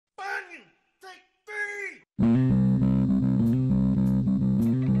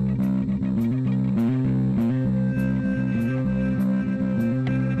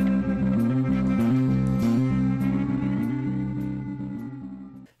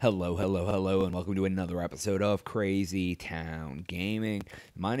Hello, hello, hello, and welcome to another episode of Crazy Town Gaming.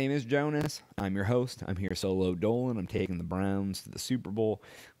 My name is Jonas. I'm your host. I'm here solo doling. I'm taking the Browns to the Super Bowl.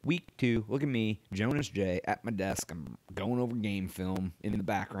 Week 2. Look at me, Jonas J, at my desk. I'm going over game film in the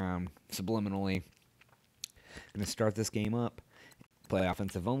background, subliminally. Going to start this game up. Play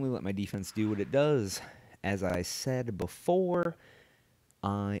offensive only. Let my defense do what it does. As I said before,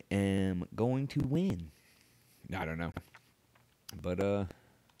 I am going to win. I don't know. But,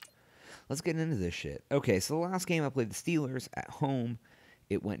 let's get into this shit. Okay, so the last game I played the Steelers at home.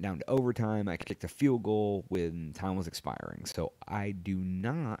 It went down to overtime. I kicked a field goal when time was expiring. So I do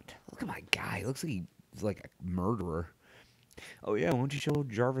not... Look at my guy. He looks like he's like a murderer. Oh, yeah, why don't you show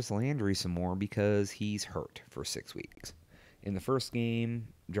Jarvis Landry some more because he's hurt for 6 weeks. In the first game,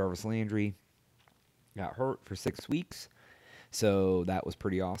 Jarvis Landry got hurt for 6 weeks. So that was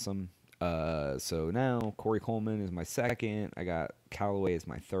pretty awesome. So now Corey Coleman is my second. I got Callaway as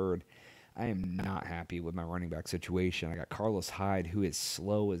my third. I am not happy with my running back situation. I got Carlos Hyde, who is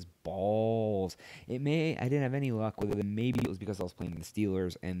slow as balls. I didn't have any luck with it. Maybe it was because I was playing the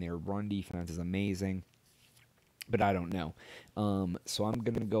Steelers, and their run defense is amazing. But I don't know. So I'm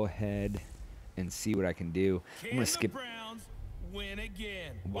going to go ahead and see what I can do. I'm going to skip. Browns win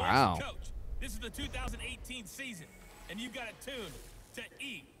again. Wow. Coach, this is the 2018 season, and you've got it tuned to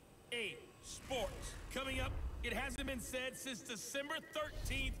EA Sports. Coming up, it hasn't been said since December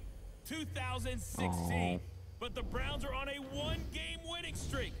 13th, 2016. But the Browns are on a one-game winning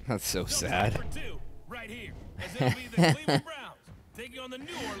streak. That's so sad. For two, right here, as it'll be the Cleveland Browns taking on the New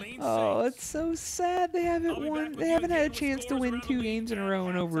Orleans Oh, Saints. it's so sad. They haven't won. They haven't had a chance to win 2 games in a row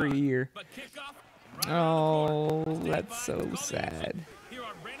in over a year. But kickoff, right Oh, out of the court. that's so sad. Here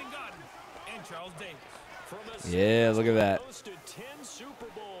are Brandon Godden and Charles Davis. Yeah, look at that.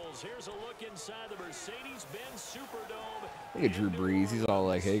 Here's a look inside the Mercedes-Benz Superdome. Look at Drew Brees. He's all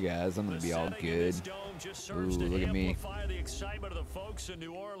like, "Hey guys, I'm gonna be all good." Ooh, look at me. The excitement of the folks in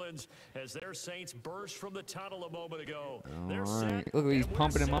New Orleans as their Saints burst from the tunnel a moment ago. All right, look, he's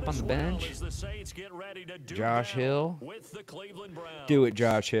pumping him up on the bench. Josh Hill. With the Cleveland Browns. Do it,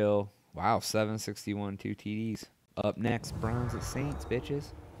 Josh Hill. Wow, 761, 2 TDs. Up next, Browns at Saints,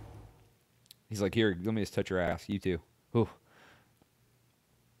 bitches. He's like, "Here, let me just touch your ass. You too." Ooh.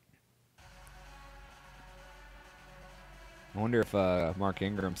 I wonder if Mark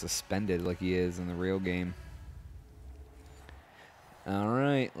Ingram's suspended like he is in the real game. All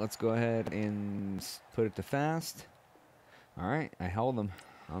right, let's go ahead and put it to fast. All right, I held them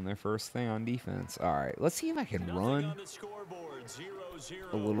on their first thing on defense. All right, let's see if I can run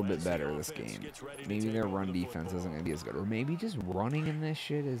a little bit better this game. Maybe their run defense isn't going to be as good. Or maybe just running in this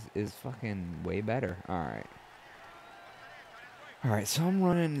shit is fucking way better. All right. All right, so I'm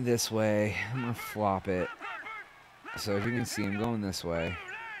running this way. I'm going to flop it. So as you can see, I'm going this way.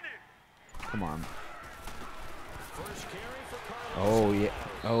 Come on. Oh, yeah.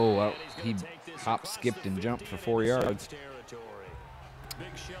 Oh, well, he hop, skipped, and jumped for 4 yards.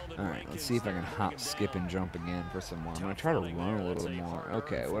 All right, let's see if I can hop, skip, and jump again for some more. I'm going to try to run a little bit more.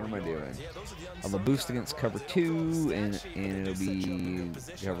 Okay, what am I doing? I'll boost against cover 2, and it'll be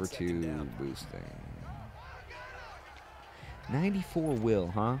cover 2 boosting. 94 will,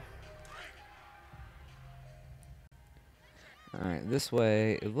 huh? All right, this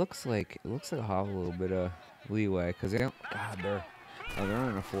way. It looks like I'll have a little bit of leeway because they don't. God, they're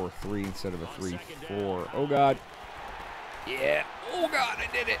running a 4-3 instead of a 3-4. Oh God. Yeah. Oh God, I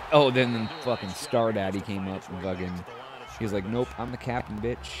did it. Oh, then fucking Star Daddy came up and fucking. He's like, "Nope, I'm the captain,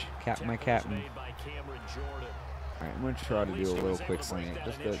 bitch. My captain." All right, I'm gonna try to do a little quick slant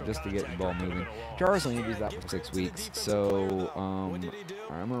just to get the ball moving. Jarvis Landry's out for 6 weeks, so I'm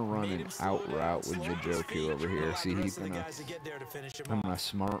gonna run an out route with Njoku over here. See, I'm gonna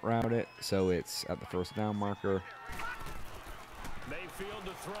smart route it, so it's at the first down marker.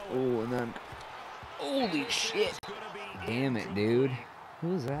 Oh, and then holy shit! Damn it, dude.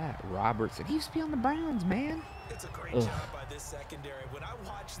 Who's that? Robertson. He used to be on the Browns, man. It's a great job by this secondary. When I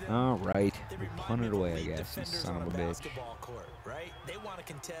watch them, all right, we punt it away, I guess. You son of a bitch. Court, right? They want to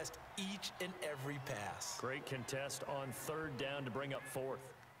contest each and every pass. Great contest on third down to bring up fourth.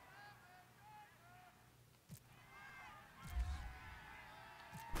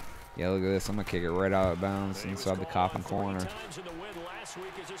 Yeah, look at this. I'm going to kick it right out of bounds inside the coffin corner.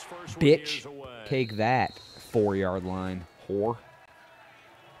 Bitch, take that. 4-yard line. Whore.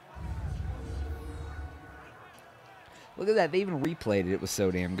 Look at that. They even replayed it. It was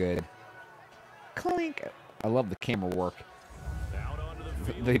so damn good. Clink. I love the camera work.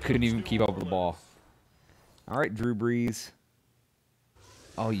 They couldn't even keep up with the ball. All right, Drew Brees.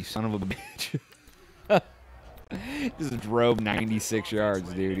 Oh, you son of a bitch. Just drove 96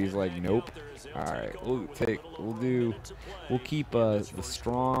 yards, dude. He's like, nope. All right, we'll keep the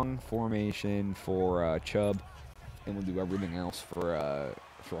strong formation for Chubb, and we'll do everything else for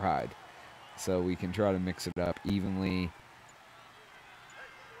Hyde. So we can try to mix it up evenly.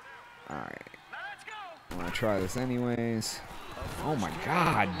 All right. I'm gonna try this anyways. Oh my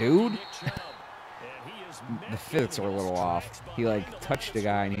God, dude. The fits are a little off. He like touched a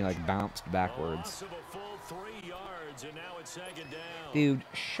guy and he like bounced backwards. Dude,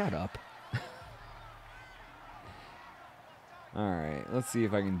 shut up. All right, let's see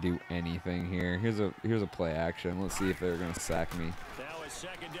if I can do anything here. Here's a play action. Let's see if they're gonna sack me.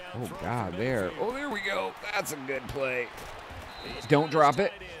 Oh God, there. Oh, there we go. That's a good play. Don't drop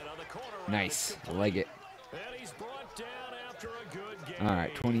it. Nice, leg it. All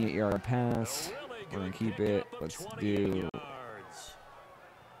right, 28-yard pass. We're gonna keep it. Let's do.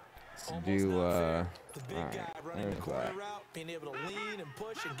 All right, there's that. Being able to lean and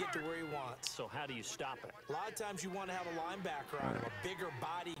push and get to where he wants. So how do you stop it? A lot of times you want to have a linebacker on him, a bigger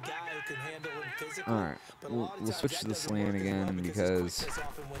body guy who can handle him physically. All right, we'll switch to the slant again because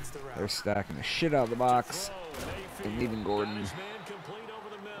they're stacking the shit out of the box and leaving Gordon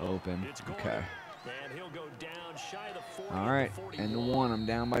open. Okay. All right, and the one. I'm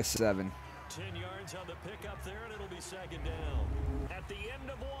down by 7. 10 yards on the pickup there, and it'll be second down. At the end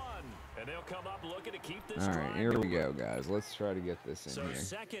of 1, and they'll come up looking to keep this. All right, here we go, guys. Let's try to get this in here.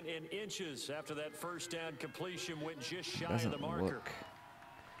 So 2nd and inches after that first down completion went just shy of the marker. Look.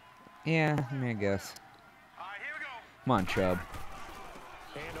 Yeah, I mean, I guess. Come on, Chubb.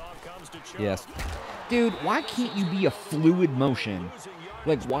 Handoff comes to Chubb. Yes. Dude, why can't you be a fluid motion?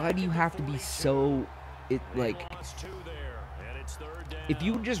 Like, why do you have to be so... If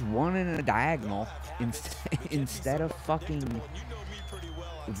you would just run in a diagonal instead of fucking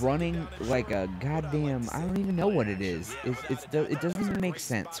running like a goddamn, I don't even know what it is. It doesn't even make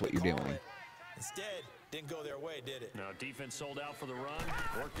sense what you're doing. Instead, didn't go their way, did it? No, defense sold out for the run.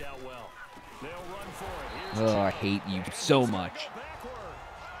 Worked out well. They'll run for it. Oh, I hate you so much.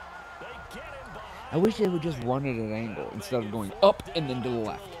 I wish they would just run at an angle instead of going up and then to the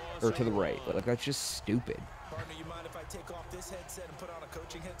left or to the right. Like, that's just stupid. Partner, you mind if I take off this headset and put on a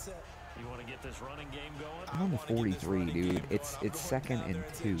coaching headset? You want to get this running game going? I'm on the 43, dude. It's 2nd and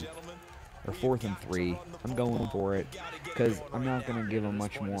 2. Or 4th and 3. I'm going for it because I'm not going to give them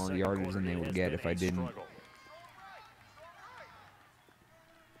much more yardage than they would get if I didn't.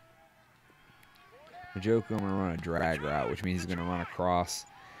 Njoku, I'm going to run a drag route, which means he's going to run across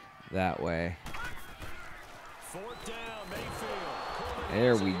that way.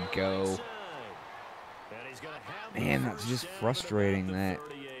 There we go. Man, that's just frustrating that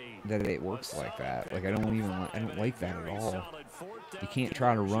it works like that. Like, I don't like that at all. You can't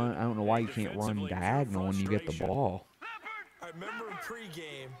try to run. I don't know why you can't run diagonal when you get the ball. I remember in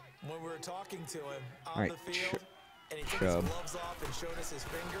pregame when we were talking to him on All right, the field, and he took Chubb. his gloves off and showed us his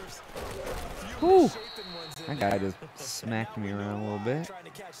fingers. Whew. That guy just smacked me around a little bit. Trying to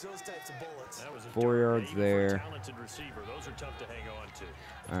catch those types of bullets. 4 yards there. Those are tough to hang on to.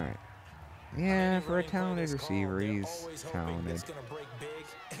 All right. Yeah, for a talented receiver, he's talented.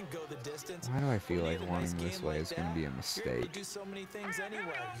 Why do I feel like running this way is going to be a mistake? You do so many things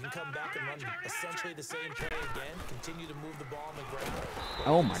anyway. You can come back and run essentially the same play again. Continue to move the ball on the ground.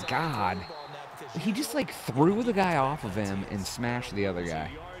 Oh my God. He just like threw the guy off of him and smashed the other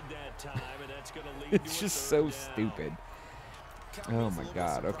guy. It's just so stupid. Oh my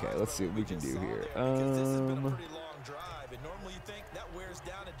God. Okay, let's see what we can do here.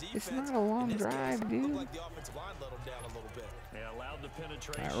 It's not a long drive, dude.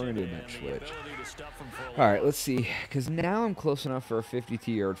 Alright, we're going to do a bench switch. Alright, let's see. Because now I'm close enough for a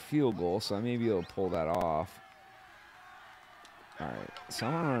 52-yard field goal, so I may be able to pull that off. Alright, so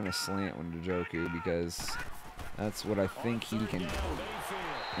I'm going to run a slant with Njoku because that's what I think he can.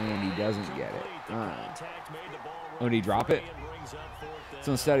 And he doesn't get it. Alright. Oh, did he drop it?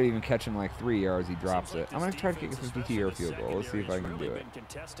 So instead of even catching like 3 yards, he drops it. I'm going to try to kick a 52-yard field goal. Let's see if I can do it.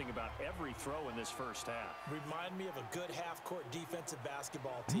 Remind me of a good half-court defensive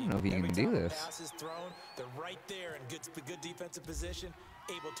basketball team. I don't know if he can do this. Pass is thrown, they're right there in good defensive position,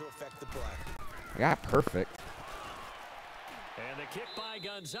 able to affect the play. I got perfect. And the kick by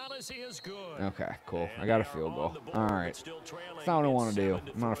Gonzalez is good. Okay, cool. I got a field goal. All right. That's not what I want to do.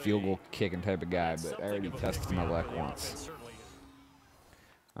 I'm not a field goal kicking type of guy, but I already tested my luck once.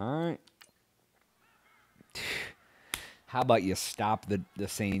 All right. How about you stop the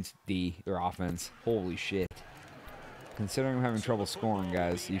Saints their offense? Holy shit. Considering I'm having trouble scoring,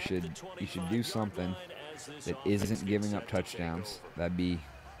 guys, you should do something that isn't giving up touchdowns. That'd be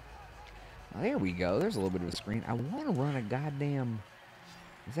There we go. There's a little bit of a screen. I want to run a goddamn...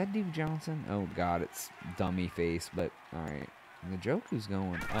 Is that Duke Johnson? Oh, God, it's dummy face, but all right. Njoku's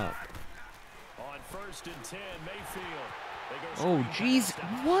going up. On 1st and 10, Mayfield. Oh, jeez.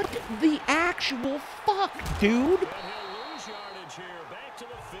 What the actual fuck, dude?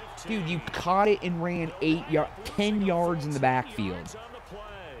 Dude, you caught it and ran 10 yards in the backfield.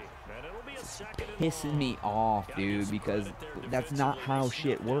 Pissing me off, dude, because that's not how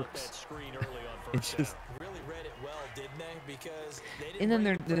shit works. It's just... And then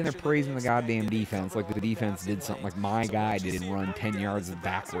they're praising the goddamn defense, like the defense did something, like my guy didn't run 10 yards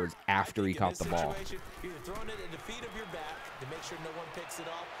backwards after he caught the ball. You're throwing it at the feet of your back to make sure no one picks it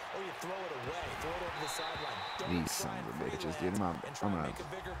off, or you throw it away, throw it over the sideline. These sons of bitches, dude. I'm gonna.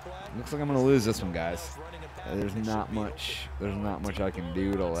 Looks like I'm gonna lose this one, guys. There's not much I can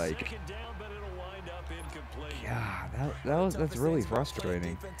do to like. God, that's really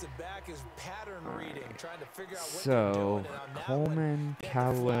frustrating. Right. So Coleman,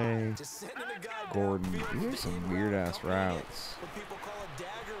 Callaway, Gordon. These are some weird ass routes.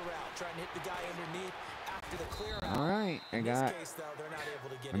 All right, I got.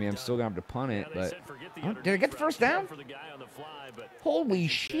 I mean, I'm still gonna have to punt it, but oh, did I get the first down? Holy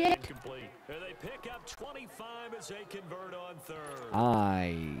shit!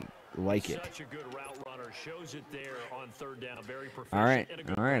 I like it. All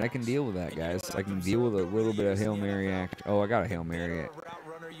right, I can deal with that, guys. I can deal with a little bit of Hail Mary act. Oh, I got a Hail Mary.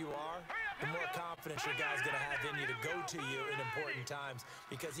 The more confidence your guy's gonna have in you to go to you in important times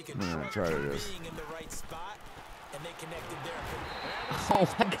because he can try to being in the right spot, and they connected there.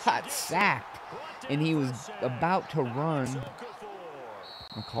 Oh, I got sacked, and he was about to run.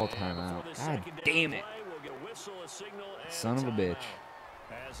 I'll call timeout. God damn it, son of a bitch.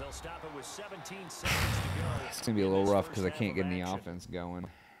 It's gonna be a little rough because I can't get any offense going.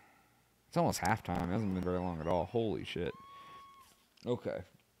 It's almost halftime. It hasn't been very long at all. Holy shit. Okay.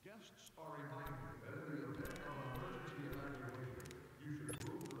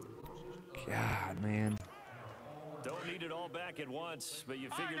 God, man. Don't need it all back at once, but you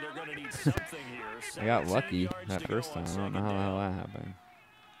figure they're going to need something here. I got lucky that first time. I don't know how the hell that happened.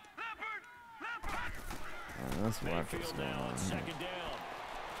 That's what's going on here.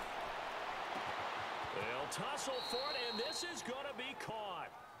 They'll tussle for it, and this is going to be caught.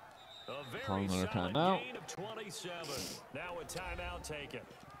 Calling another timeout. Now a timeout taken.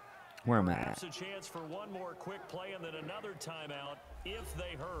 Where am I at? Perhaps a chance for one more quick play and then another timeout if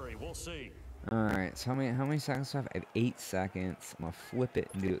they hurry. We'll see. All right. So how many seconds do I have? I have 8 seconds. I'm gonna flip it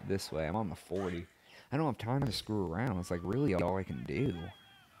and do it this way. I'm on the 40. I don't have time to screw around. It's like really all I can do.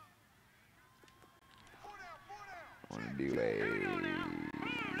 I want to do a.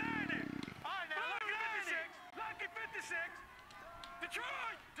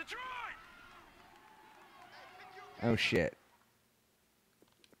 Oh shit.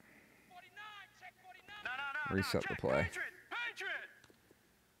 Reset the play.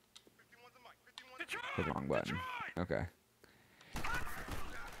 Hit the wrong button. Okay.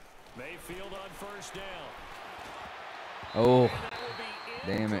 Mayfield on first down. Oh,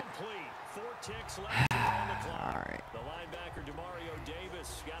 damn it. 4 ticks left on the clock. All right. The linebacker Demario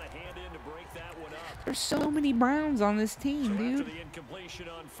Davis got a hand in to break that one up. There's so many Browns on this team, dude. After the incompletion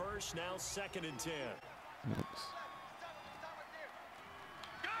on first, now 2nd and 10. Oops.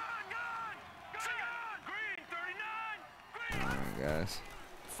 All right, guys.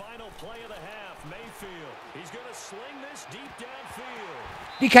 Final play of the half, Mayfield. He's going to sling this deep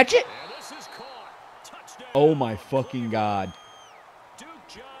downfield. Did you catch it? And this is caught. Touchdown. Oh my fucking God. Duke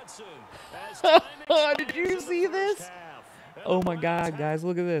Johnson. Did you see this? Oh my God, guys,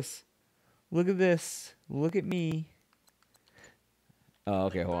 look at this. Look at this. Look at me. Oh,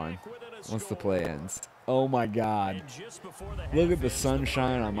 okay, hold on. Once the play ends. Oh my God. Look at the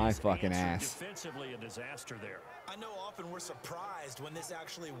sunshine on my fucking ass. Defensively, a disaster there. I know often we're surprised when this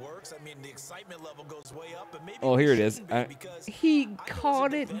actually works. I mean, the excitement level goes way up, but maybe oh, here it is. He I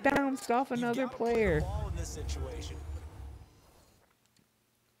caught it, bounced off another player.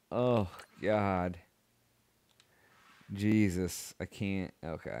 Oh, God. Jesus. I can't.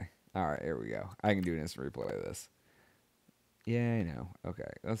 Okay. All right, here we go. I can do an instant replay of this. Yeah, I know.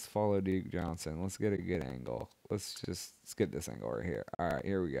 Okay, let's follow Duke Johnson. Let's get a good angle. Let's get this angle right here. All right,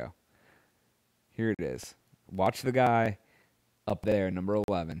 here we go. Here it is. Watch the guy up there, number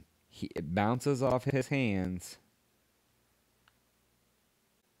 11. It bounces off his hands.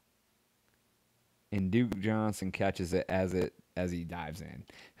 And Duke Johnson catches it as he dives in.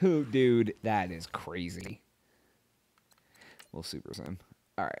 Who, dude, that is crazy. We'll super sim.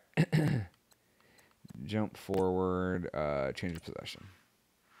 All right. Jump forward, change of possession.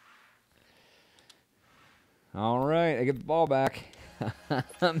 All right, I get the ball back.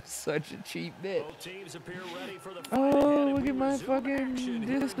 I'm such a cheap bitch. Both teams appear ready for the fight Oh, ahead, and look we at my resume fucking action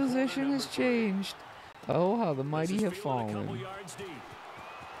here in disposition quarter has number 3. changed. Oh, how the This mighty is have fielded a couple fallen. yards deep.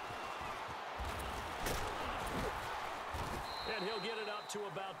 And he'll get it up to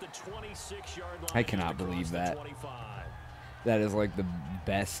about the 26-yard line. I cannot across believe the that. 25. That is like the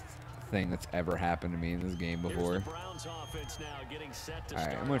best thing that's ever happened to me in this game Here's before. the Browns offense now getting set to All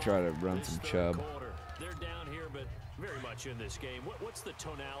right, start I'm gonna try to off run this some third Chubb. quarter. They're down here, but very much in this game. What's the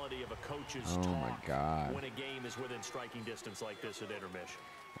tonality of a coach's Oh my talk God. when a game is within striking distance like this at intermission?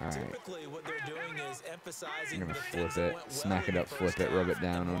 All right, Typically, what they're doing is emphasizing I'm gonna the flip things that it, went well smack in it the up, flip first it, rub half it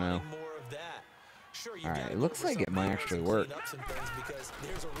down. and Oh no. wanting more of that. Sure, you All right, gotta it go looks over like some it might big ones actually and work. clean up some things because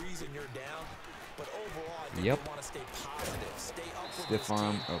there's a reason you're down. But overall, I think Yep. they want to stay positive, stay up with Stiff this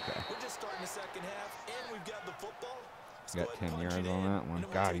arm. team. Okay. We're just starting the second half, and we've got the football. Let's Got go ahead 10 and punch yards it on in, that one. and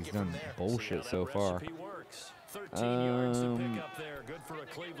we'll God, take he's it from done there. bullshit See so how that far. recipe works. 13 yards to pick up there. Good for a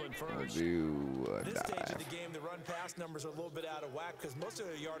Cleveland I'll first. do a This stage of dive. the game, the run-pass numbers are a little bit out of whack because most of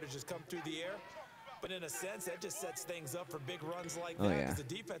the yardage has come through the air. But in a sense, that just sets things up for big runs like Oh, that yeah. because the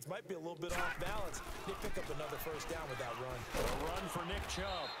defense might be a little bit off balance. They pick up another first down with that run. A run for Nick Chubb.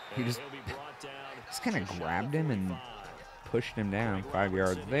 He And just- he'll be brought down Just kind of just shy grabbed the him and 45. pushed him down. Greg 5 yards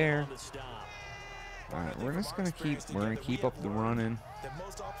Robertson in there. on the stop. All right, I think we're from just our gonna experience keep. We're gonna together, keep we up have the learned running. that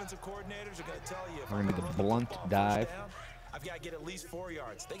most offensive coordinators are going to tell you if We're I'm gonna do gonna the run blunt football dive. first down, I've got to get at least 4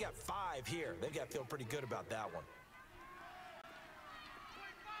 yards. They got 5 here. They've got to feel pretty good about that one.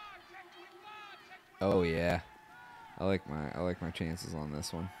 Oh yeah, I like my chances on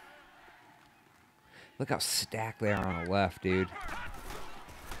this one. Look how stacked they are on the left, dude.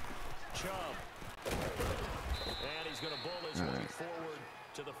 Chubb. And he's going to bull his All way right. forward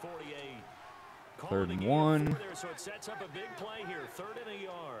to the 48. Third Calling and the game 1. for there, so it sets up a big play here. 3rd and a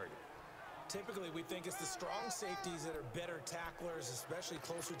yard. Typically, we think it's the strong safeties that are better tacklers, especially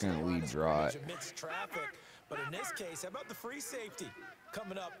closer to Gonna the line lead of draw scrimmage it. amidst traffic. But in this case, how about the free safety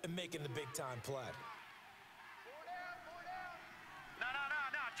coming up and making the big-time play? No,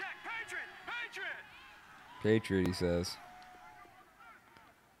 check, Patriot! Patriot, he says.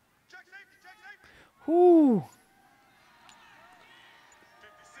 Check safety! Whoo!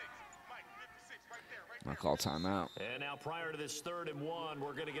 56, Mike, 56, right there, I'll call timeout And now prior to this 3rd and 1,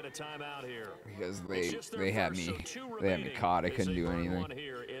 we're going to get a timeout here. because It's just their they had first, me so 2 they had me remaining caught. I as couldn't they do burn anything. one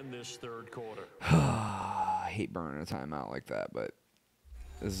here in this 3rd quarter. I hate burning a timeout like that, but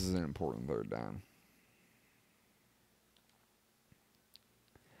this is an important 3rd down.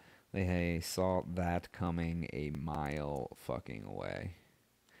 They saw that coming a mile fucking away.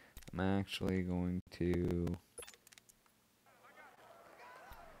 I'm actually going to...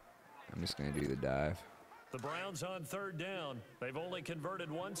 I'm just going to do the dive. The Browns on 3rd down. They've only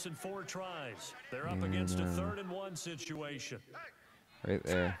converted once in 4 tries. They're up And, against a 3rd and 1 situation. Right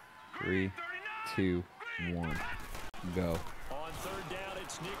there. 3, 2, 1. Go. On 3rd down,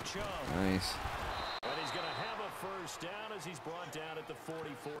 it's Nick Chubb. Nice. And he's going to have a first down as he's brought down at the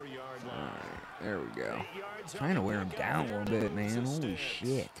 44-yard line. Alright, there we go. 8 yards Trying to on the wear him pickup down a here, little bit, and man. loses Holy stance.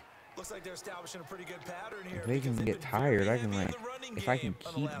 shit. Looks like they're establishing a pretty good pattern here. If they can because they've get been tired, very I can heavy in like, the running if I can game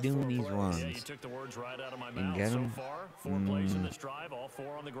on the keep last doing 4 these plays. Yeah, you runs took the words right out of my and mouth. get So 'em. far, 4 plays in this drive, all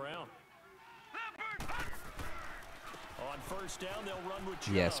 4 on the ground. On 1st down, they'll run with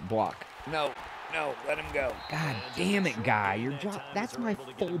Chubb. Yes, block. No, let him go. God damn it, guy. Your job, that's my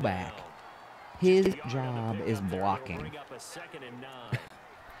fullback. His job is blocking.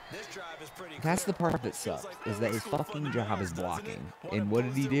 This drive is pretty That's the clear. part that This feels sucks, like is that his old-school fucking job is fundamentals, doesn't it? blocking. One And what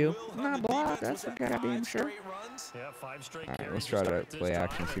did he opposed to do? will on Not the block, defense. that's Was the that goddamn 5 sure. straight runs? Yeah, 5 straight Alright, carries let's to try to start this play drive,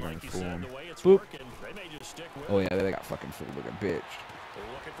 action, see if and I like can you fool said, him. the way it's Boop. working, they may just stick with Oh it. yeah, they got fucking fooled like a bitch.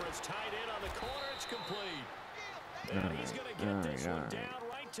 They're looking for his tight end on the corner. It's complete. And Alright, he's going to get this one alright. down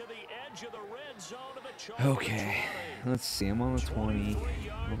right to the edge of the red zone of the Chargers. Okay, let's see. I'm on the 20.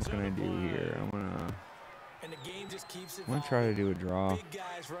 What can I do here? And the game just keeps I'm gonna try to do a evolving. draw. Big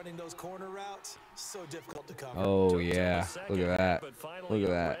guys running those corner routes, so difficult to cover. Oh yeah, look at that. Look at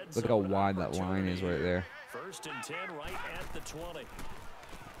that. Look how wide that line is right there. 1st and 10 right at the 20.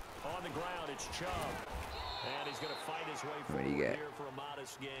 On the ground, it's Chubb. And he's going to fight his way What forward do you get? here for a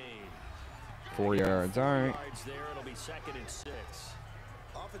modest gain. 4 yards. All right. Yards there, it'll be 2nd and 6.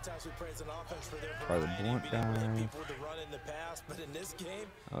 Oftentimes we praise an offense for their Try the variety, blunt being able to hit dive. people with the run in the past, but in this game,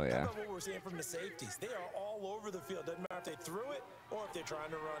 Oh, yeah. how about what we're seeing from the safeties? They are all over the field. Doesn't matter if they threw it or if they're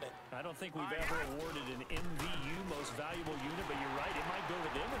trying to run it. I don't think we've ever awarded an MVU, most valuable unit, but you're right, it might go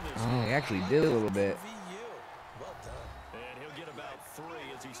to them in this Oh, he actually did a little bit. VU. Well done. And he'll get about 3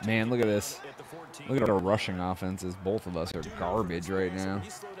 as he's Man, taken look at down this. at the 14. Look at our rushing offenses. Both of us are garbage right now. When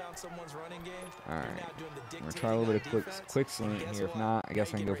you slow down down someone's running game. All You're right. now doing the I'm going to try a little bit of quick slant Guess here. If what? not, I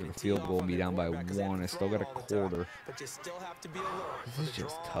guess I can go Gotta for get the field ready to goal tee and be off down by on that quarterback 'cause they have 1. to I still throw got a it all the time. quarter. But you still have to be alert This for is the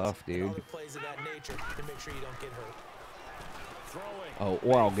just draws tough, and dude. other plays of that nature to make sure you don't get hurt. Throwing. Oh,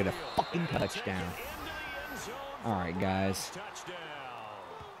 or I'll get a fucking And he'll take it touchdown. into the end zone All for right, a guys. Browns touchdown.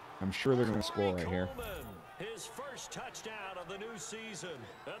 I'm sure they're going to score right here. Coleman, his first touchdown of the new season.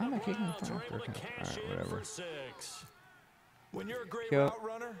 And Why am the I kicking the Browns are flag? able to Okay. cash All right, in whatever. for 6. When you're a great Kill. route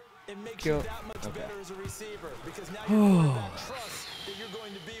runner, it makes Kill. you that much Okay. better as a receiver because now your quarterback trusts that you're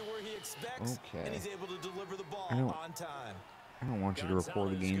going to be where he expects Okay. and he's able to deliver the ball I don't- on time. I don't want you to record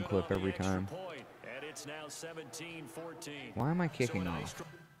a Gonzalez game good clip on the every extra time. point, and it's now 17-14. Why am I kicking So a off? nice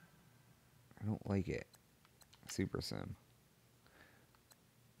I don't like it. Super sim.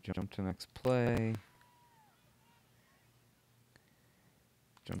 Jump to next play.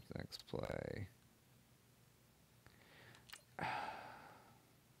 Jump to next play.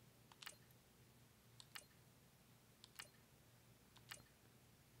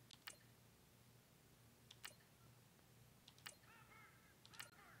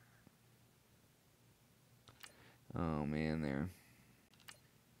 Oh man, there.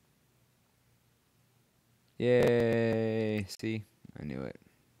 Yay! See, I knew it.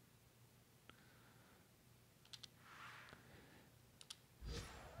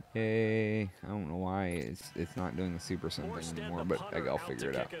 Yay! I don't know why it's not doing the super sim forced thing in anymore, the but punter I'll out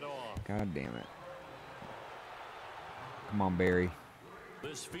figure to it out. kick it off. God damn it! Come on, Barry.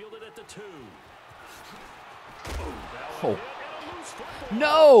 This fielded at the 2. Oh.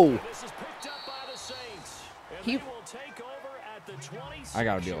 No! This is picked up by the Saints. And He- they will take over at the 26. I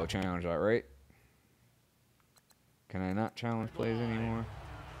gotta be able to challenge that, right? Can I not challenge plays anymore?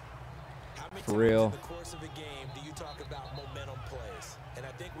 How many For times real. in the course of a game do you talk about momentum plays? And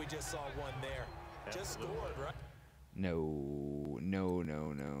I think we just saw one there. Just scored, right? No, no,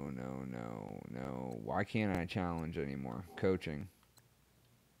 no, no, no, no, no. Why can't I challenge anymore? Coaching.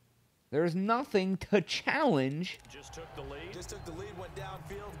 There's nothing to challenge. Just took the lead. Just took the lead, went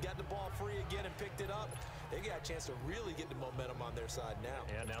downfield, got the ball free again and picked it up. They got a chance to really get the momentum on their side now.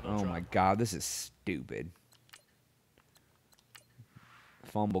 And now they'll Oh drop. my god, this is stupid.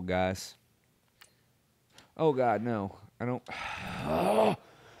 Fumble, guys. Oh god, no. I don't.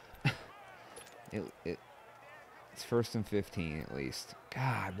 It's 1st and 15 at least.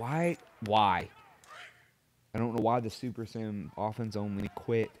 God, why? Why? I don't know why the Super Sim offense only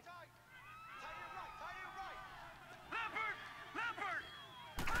quit.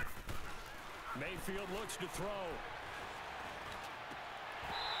 Mayfield looks to throw.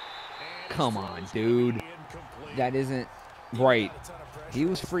 And Come his on, throw is dude. incomplete. That isn't right. He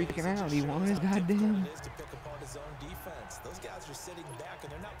was freaking out. He wanted his goddamn. It is to pick apart his own defense. Those guys are sitting back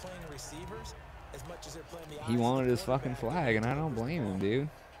and they're not playing receivers as much as they're playing the He eyes of wanted the his fucking quarterback. flag, and I don't blame him, dude.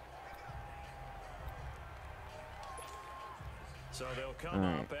 So they'll come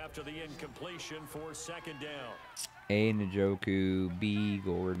All right. up after the incompletion for 2nd down. A. Njoku, B.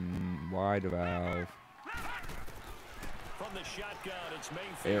 Gordon, Y. DeValve. From the shotgun, it's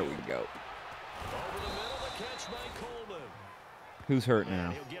Mayfield. There we go. Over the middle, the catch by Coleman. Who's hurt And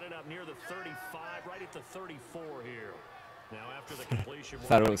now? he'll get it up near the 35, right at the 34 here. Now after the completion, we're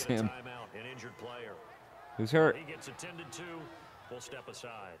Thought it gonna was get a him. timeout, an injured player. Who's hurt? He gets attended to. We'll step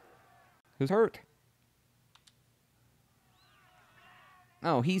aside. Who's hurt?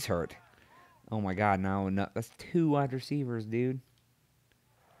 Oh, he's hurt. Oh my god, no, that's 2 wide receivers, dude.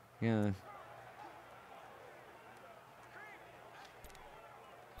 Yeah.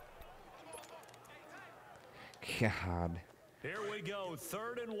 God. Here we go,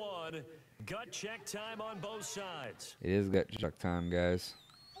 3rd and 1. Gut check time on both sides. It is gut check time, guys.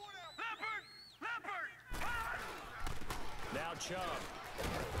 Now Chubb.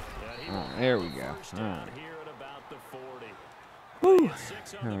 And he Oh, will there have we the go. first All down right. here at about the 40. Whew.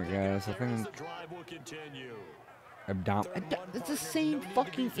 6 on the Alright, pickup guys, I there as think the drive will continue. That's the same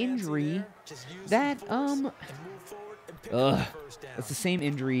fucking injury Just use that, some force and move forward and pick up ugh. the first down. That's the same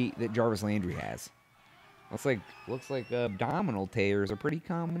injury that Jarvis Landry has. Looks like abdominal tears are pretty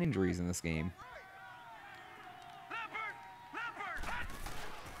common injuries in this game.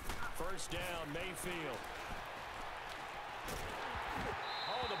 First down, Mayfield.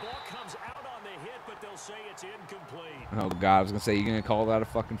 Oh, the ball comes out on the hit, but they'll say it's incomplete. Oh god, I was gonna say, you gonna call that a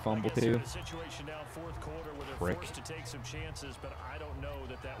fucking I fumble guess they're too? in a situation now, 4th quarter, where they're Prick. forced to take some chances, but I don't know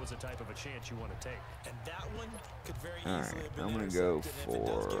that that was the type of a chance you want to take. And that one could very All easily right, have been I'm gonna go intercepted, and if it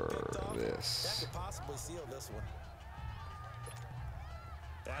does get picked for off, this. That could possibly seal this one.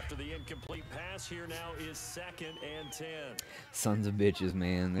 After the incomplete pass, here now is 2nd and 10. Sons of bitches,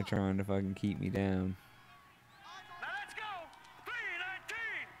 man. They're trying to fucking keep me down.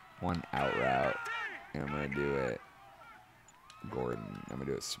 one out route, and I'm going to do it Gordon. I'm going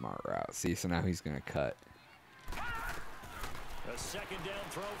to do a smart route. See, so now he's going to cut. A second down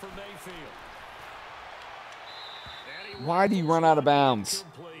throw for Mayfield. Why do you run out of bounds?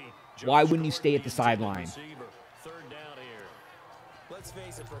 Why wouldn't you stay at the sideline? Third down here. Let's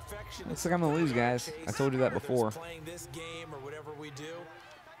face it, perfection. Looks like I'm going to lose, guys. I told you that before. Playing this game or whatever we do,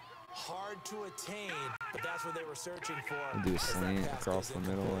 hard to attain, but that's what they were searching for. I'll do a slant across the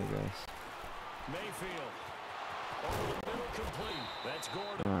middle, I guess. Mayfield. Over the middle complete. That's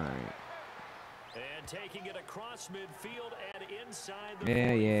Gordon. All right. And taking it across midfield and inside the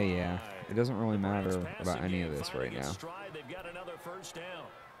Yeah. It doesn't really matter about any of this right now. They've got another first down.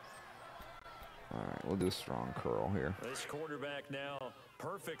 All right, we'll do a strong curl here. This quarterback now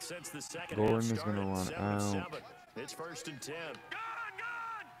perfect since the second Gordon half is going to run started. out. 7-7. It's 1st and 10.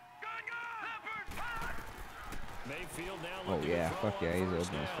 Mayfield now Oh, yeah. Fuck yeah. He's open as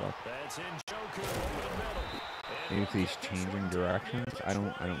fuck. That's in Joku over the middle. Maybe if he's changing directions. I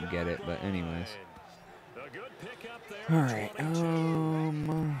don't get it, but anyways. A good pickup there. All right.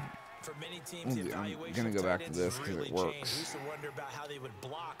 For many teams, the I'm evaluation gonna go of back tight to ends this has 'cause it really works. changed. We used to wonder about how they would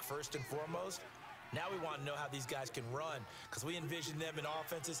block first and foremost. Now we want to know how these guys can run, because we envision them in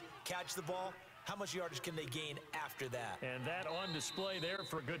offenses catch the ball. How much yardage can they gain after that? And that on display there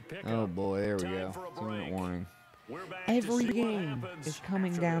for a good pickup. Oh boy, there we Time go. for a 2-minute break. warning. We're back to Every see what game happens is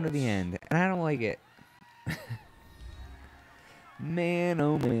coming after down to the this. end, and I don't like it. Man,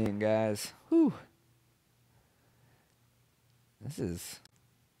 oh man, guys. Whew. This is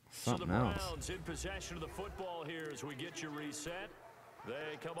something so the else. Browns in possession of the football here as we get you reset.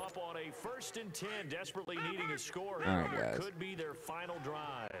 They come up on a 1st and 10, desperately needing a score. All right, Here guys. could be their final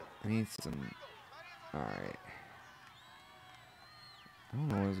drive. I need some. All right. I don't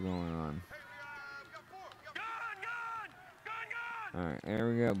know what's going on. All right, there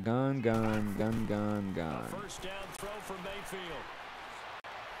we go. Gun. A first down throw for Mayfield.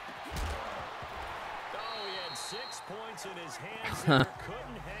 Oh, he had 6 points in his hands there.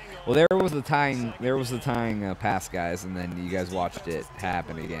 Couldn't hang on. Well, there was the tying pass, guys, and then you guys watched it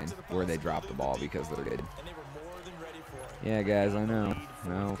happen again, where they dropped the ball because they're good. And they were more than ready for it. Yeah, guys, I know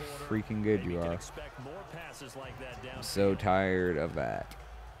how freaking good you are. Expect more passes like that down. I'm so tired of that.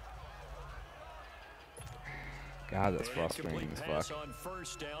 God, that's frustrating as Pass fuck. on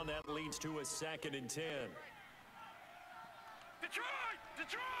first down, that leads to a 2nd and 10. Detroit!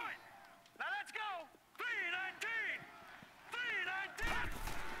 Now let's go! 3-19!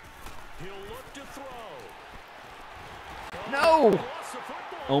 He'll look to throw. No! Lost the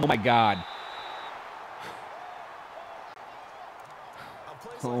football. Oh my God. On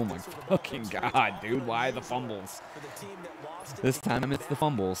plays Oh like my this where the ball fucking comes free, God, it's dude. Why the unusual fumbles? for the team that lost it. This time it's the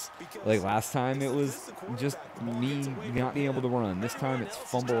fumbles. Like last time it was just me not being able to run. This time it's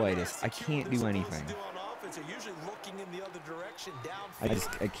fumbleitis. I can't do anything. They're usually looking in the other direction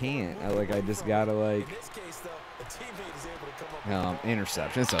I can't. I just gotta like. In this case, though, a teammate is able to come up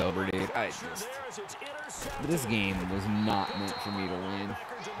Interception. It's over, dude. There This game was not meant for me to win.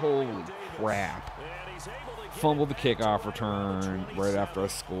 Holy crap. Fumbled the kickoff return right after I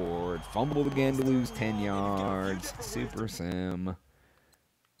scored. Fumbled again to lose 10 yards. Super sim.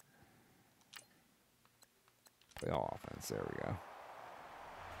 Play all offense. There we go.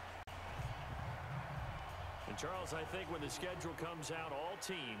 And Charles, I think when the schedule comes out, all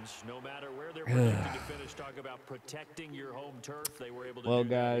teams, no matter where they're predicted to finish, talk about protecting your home turf. They were able to do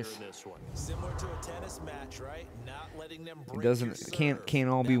that here in this one. Similar to a tennis match, right? Not letting them break It doesn't. Can't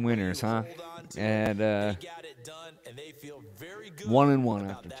all be winners, huh? And got it done, and they feel very good 1-1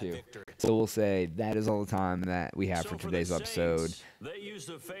 about after that 2. victory. So we'll say that is all the time that we have for So today's the episode. Saints, they used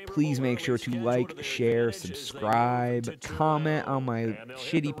the favorable Please make early sure to schedule like, their share, advantage as they move subscribe, to 2-0, comment on my and they'll hit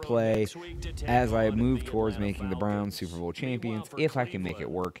the shitty road play next week to take as I on move the towards Atlanta making the Browns Falcons. Super Bowl Meanwhile, champions for if I can make it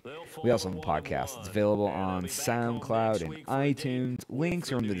Cleveland, work. they'll We also have a fall podcast. 1-1, It's available and on they'll be back home SoundCloud next and week for a game iTunes.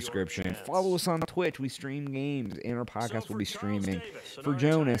 Links are in with the New York description. Jets. Follow us on Twitch. We stream games, and our podcast So will be for Charles streaming. Davis and For our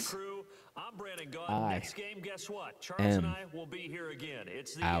entire Jonas, crew, I'm Brandon Gunn. I Next game, guess what? Charles and am I will be here again.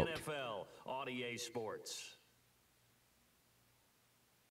 It's the out. NFL on EA Sports.